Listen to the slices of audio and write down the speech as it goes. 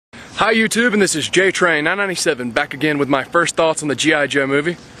Hi YouTube, and this is JTrain997 back again with my first thoughts on the G.I. Joe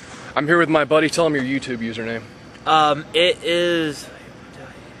movie. I'm here with my buddy. Tell him your YouTube username. It is...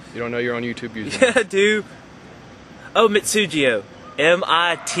 You don't know you're on YouTube username? Yeah, I do. Oh, Mitsugio. M-I-T-S-U-G-E-O-I.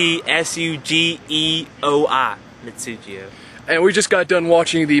 Mitsugio. And we just got done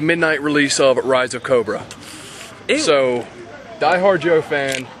watching the midnight release of Rise of Cobra. Ew. So, die-hard Joe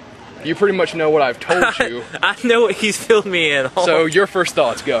fan, you pretty much know what I've told you. I know what he's filled me in on. So, your first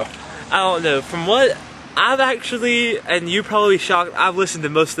thoughts, go. I don't know. From what I've actually, and you're probably shocked, I've listened to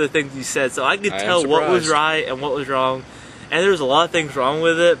most of the things you said, so I could tell what was right and what was wrong. And there was a lot of things wrong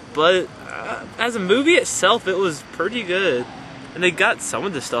with it, but as a movie itself, it was pretty good. And they got some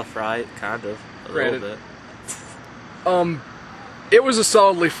of the stuff right, kind of, a little bit. It was a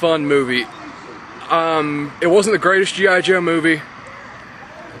solidly fun movie. It wasn't the greatest G.I. Joe movie,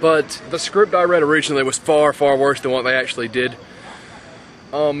 but the script I read originally was far, far worse than what they actually did.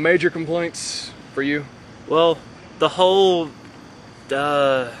 Major complaints for you? Well, the whole,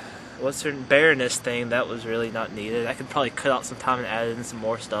 what's her Baroness thing, that was really not needed. I could probably cut out some time and add in some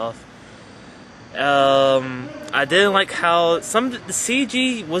more stuff. I didn't like how the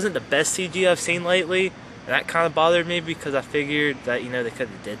CG wasn't the best CG I've seen lately, and that kind of bothered me because I figured that, you know, they could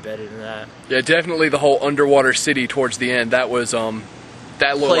have did better than that. Yeah, definitely the whole underwater city towards the end, that was,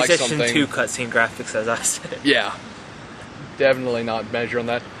 that looked like something. PlayStation 2 cutscene graphics, as I said. Yeah. Definitely not measuring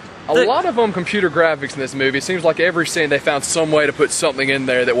that. A lot of computer graphics in this movie. It seems like every scene they found some way to put something in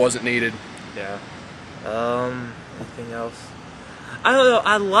there that wasn't needed. Yeah. Anything else? I don't know.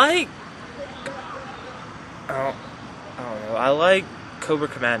 I don't know. I like Cobra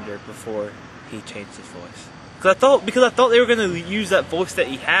Commander before he changed his voice. Because I thought they were going to use that voice that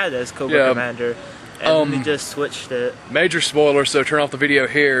he had as Cobra Commander, and they just switched it. Major spoilers, so turn off the video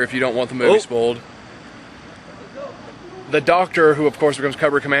here if you don't want the movie spoiled. The Doctor, who of course becomes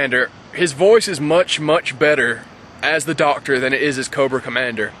Cobra Commander, his voice is much, much better as the Doctor than it is as Cobra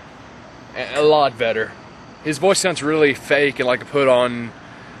Commander. A lot better. His voice sounds really fake and like a put on.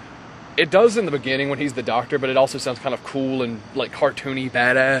 It does in the beginning when he's the Doctor, but it also sounds kind of cool and like cartoony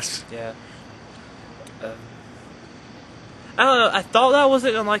badass. Yeah. I don't know, I thought that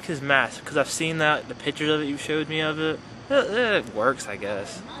wasn't gonna like his mask, because I've seen the pictures of it you showed me of it. It works, I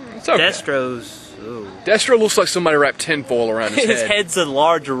guess. It's okay. Destro looks like somebody wrapped tinfoil around his head. His head's a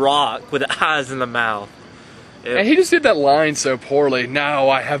large rock with eyes in the mouth. And he just did that line so poorly. Now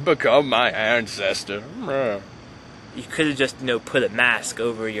I have become my ancestor. You could have just, you know, put a mask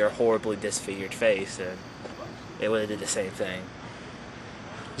over your horribly disfigured face, and it would have did the same thing.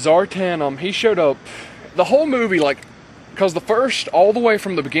 Zartan, he showed up the whole movie, like, because the first, all the way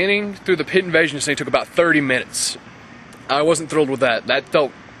from the beginning through the pit invasion scene took about 30 minutes. I wasn't thrilled with that. That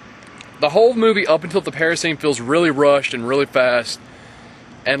felt, the whole movie up until the Paris scene feels really rushed and really fast,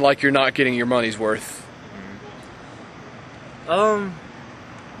 and like you're not getting your money's worth. The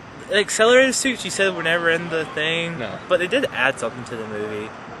accelerated suits you said were never in the thing. No. But they did add something to the movie.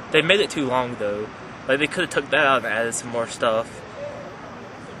 They made it too long though. Like they could have took that out and added some more stuff.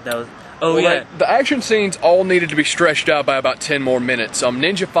 That was the action scenes all needed to be stretched out by about 10 more minutes.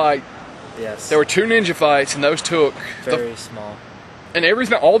 Ninja fight. Yes. There were 2 ninja fights, and those took very small. And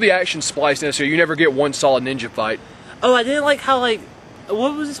everything, all the action spliced in, so you never get one solid ninja fight. Oh, I didn't like how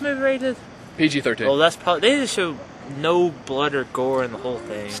what was this movie rated? PG-13. Oh, that's probably they just showed no blood or gore in the whole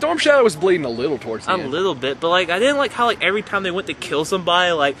thing. Storm Shadow was bleeding a little towards the end. A little bit, but like I didn't like how like every time they went to kill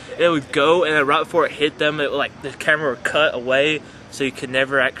somebody, like it would go and then right before it hit them, it would, like the camera would cut away, so you could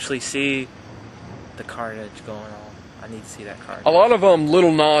never actually see the carnage going on. I need to see that carnage. A lot of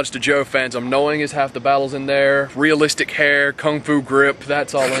little nods to Joe fans. Knowing is half the battles in there. Realistic hair, kung fu grip,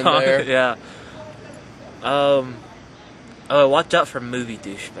 that's all in there. Yeah. Oh, watch out for movie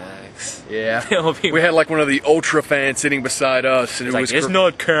douchebags. Yeah. We had like one of the Ultra fans sitting beside us, and it was it's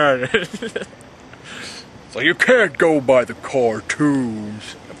not canon. So you can't go by the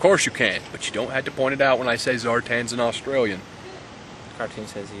cartoons. Of course you can't, but you don't have to point it out when I say Zartan's an Australian. Cartoon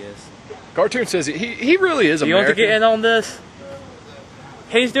says he is. Cartoon says he really is American. You want to get in on this?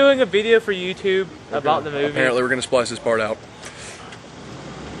 He's doing a video for YouTube about the movie. Apparently we're going to splice this part out.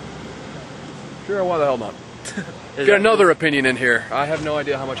 Sure, why the hell not? Get another opinion in here. I have no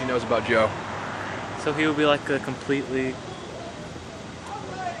idea how much he knows about Joe. So he would be like a completely...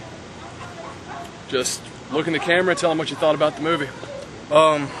 Just look in the camera and tell him what you thought about the movie.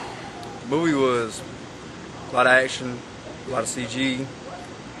 The movie was a lot of action, a lot of CG.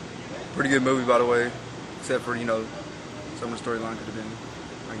 Pretty good movie, by the way. Except for, you know, some of the storyline could have been,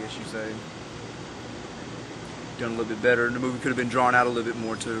 I guess you say, done a little bit better. The movie could have been drawn out a little bit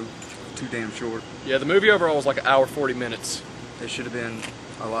more too. Too damn short. Yeah, the movie overall was like an hour 40 minutes. It should have been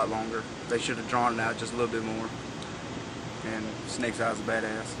a lot longer. They should have drawn it out just a little bit more. And Snake's Eyes is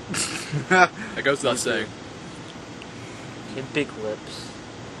badass. That goes without saying. He had big lips.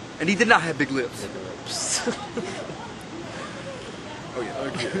 And he did not have big lips. Big lips. Oh yeah.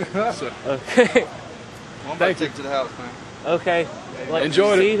 Okay. So, Okay. Well, I'm about to take it to the house, man. Okay. Well,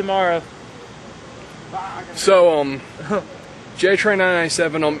 enjoyed it. See you tomorrow. So J-Train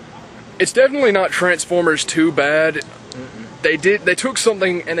 997. It's definitely not Transformers 2 bad. They took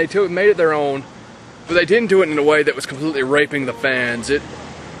something and made it their own, but they didn't do it in a way that was completely raping the fans.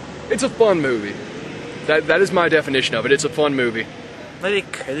 It's a fun movie. That is my definition of it. It's a fun movie. They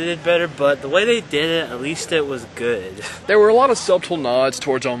could have did better, but the way they did it, at least it was good. There were a lot of subtle nods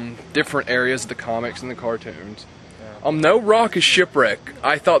towards different areas of the comics and the cartoons. Yeah. No Rock is Shipwreck.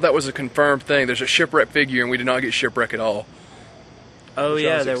 I thought that was a confirmed thing. There's a Shipwreck figure, and we did not get Shipwreck at all. Oh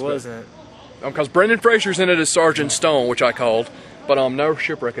yeah, there wasn't. Because Brendan Fraser's in it as Sergeant Stone, which I called, but no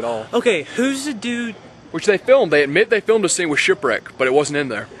Shipwreck at all. Okay, who's the dude? Which they filmed. They admit they filmed a scene with Shipwreck, but it wasn't in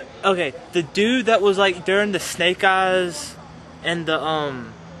there. Okay, the dude that was like during the Snake Eyes and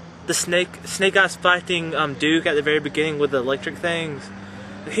the Snake Eyes fighting Duke at the very beginning with the electric things.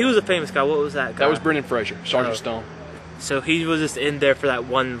 He was a famous guy. What was that guy? That was Brendan Fraser, Sergeant Stone. So he was just in there for that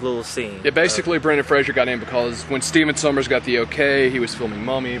one little scene. Yeah, basically Brendan Fraser got in because when Steven Sommers got the okay, he was filming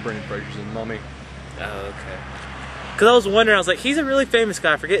Mummy. Brendan Fraser's in Mummy. Oh, okay. Because I was wondering, I was like, he's a really famous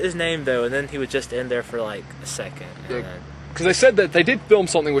guy. I forget his name though, and then he was just in there for like a second. Because they said that they did film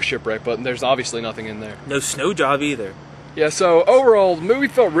something with Shipwreck, but there's obviously nothing in there. No snow job either. Yeah, so overall, the movie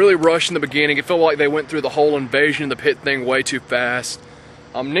felt really rushed in the beginning. It felt like they went through the whole invasion of the pit thing way too fast.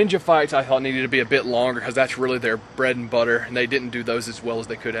 Ninja fights I thought needed to be a bit longer because that's really their bread and butter, and they didn't do those as well as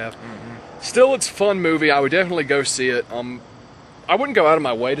they could have. Still, it's a fun movie. I would definitely go see it. I wouldn't go out of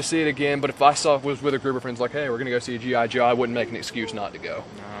my way to see it again, but if I was with a group of friends like, hey, we're going to go see a G.I. Joe, I wouldn't make an excuse not to go.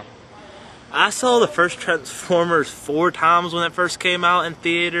 I saw the first Transformers 4 times when it first came out in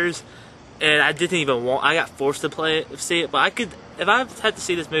theaters, and I didn't even I got forced to see it, but I could, if I had to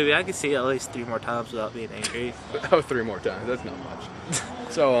see this movie, I could see it at least 3 more times without being angry. Oh, 3 more times, that's not much.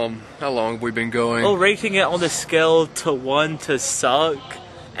 So, how long have we been going? Oh, rating it on the scale to 1 to suck,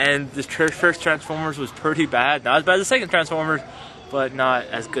 and the first Transformers was pretty bad. Not as bad as the second Transformers, but not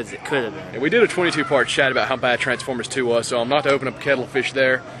as good as it could have been. Yeah, we did a 22-part chat about how bad Transformers 2 was, so I'm not to open up a kettle of fish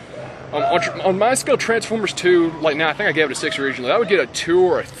there. On my scale, Transformers 2, like now, I think I gave it a 6 originally. I would get a 2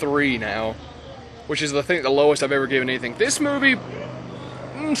 or a 3 now, which is the lowest I've ever given anything. This movie,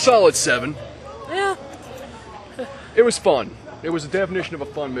 solid 7. Yeah. It was fun. It was a definition of a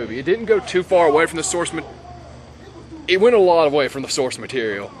fun movie. It didn't go too far away from the source material. It went a lot away from the source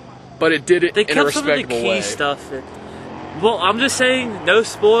material, but it did it in a respectable way. They kept some of the key stuff. Well, I'm just saying, no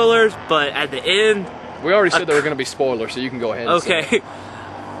spoilers, but at the end... We already said there were going to be spoilers, so you can go ahead and say it.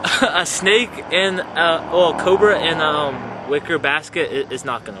 A snake and a cobra in a wicker basket is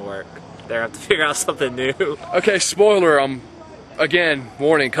not going to work. They have to figure out something new. Okay, spoiler. Again,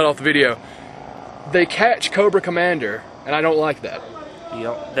 warning. Cut off the video. They catch Cobra Commander, and I don't like that. You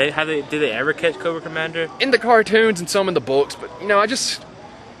don't? Do they ever catch Cobra Commander? In the cartoons and some in the books, but I just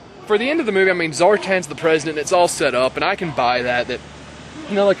for the end of the movie, Zartan's the president. And it's all set up, and I can buy that. That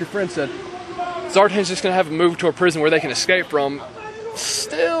like your friend said, Zartan's just going to have them move to a prison where they can escape from.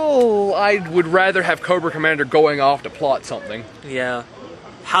 Still, I would rather have Cobra Commander going off to plot something. Yeah.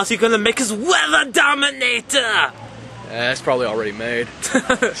 How's he gonna make his weather dominator? That's probably already made.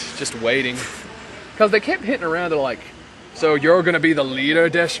 Just waiting. Because they kept hitting around, they're like, so you're gonna be the leader,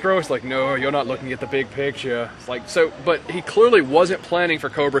 Destro? It's like, no, you're not looking at the big picture. It's like, so, but he clearly wasn't planning for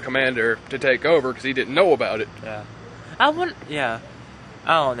Cobra Commander to take over because he didn't know about it. Yeah. I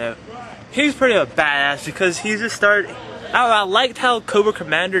don't know. He's pretty a badass because he just started... I liked how Cobra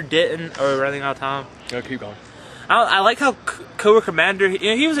Commander didn't... Are we running out of time? No, keep going. I like how Cobra Commander...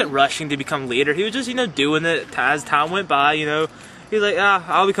 he wasn't rushing to become leader. He was just, doing it as time went by, He was like,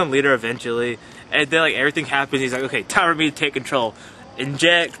 I'll become leader eventually. And then, everything happens. He's like, okay, time for me to take control.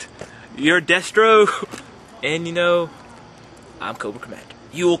 Inject. You're Destro. And, I'm Cobra Commander.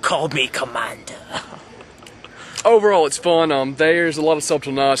 You'll call me Commander. Overall, it's fun. There's a lot of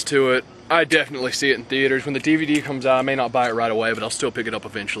subtle nods to it. I definitely see it in theaters. When the DVD comes out, I may not buy it right away, but I'll still pick it up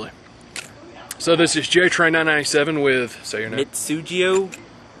eventually. So this is J-Train 997 with, say your name. Mitsugio.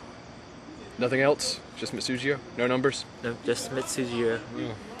 Nothing else? Just Mitsugio? No numbers? No, just Mitsugio.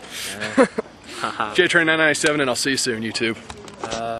 J-Train 997, and I'll see you soon, YouTube.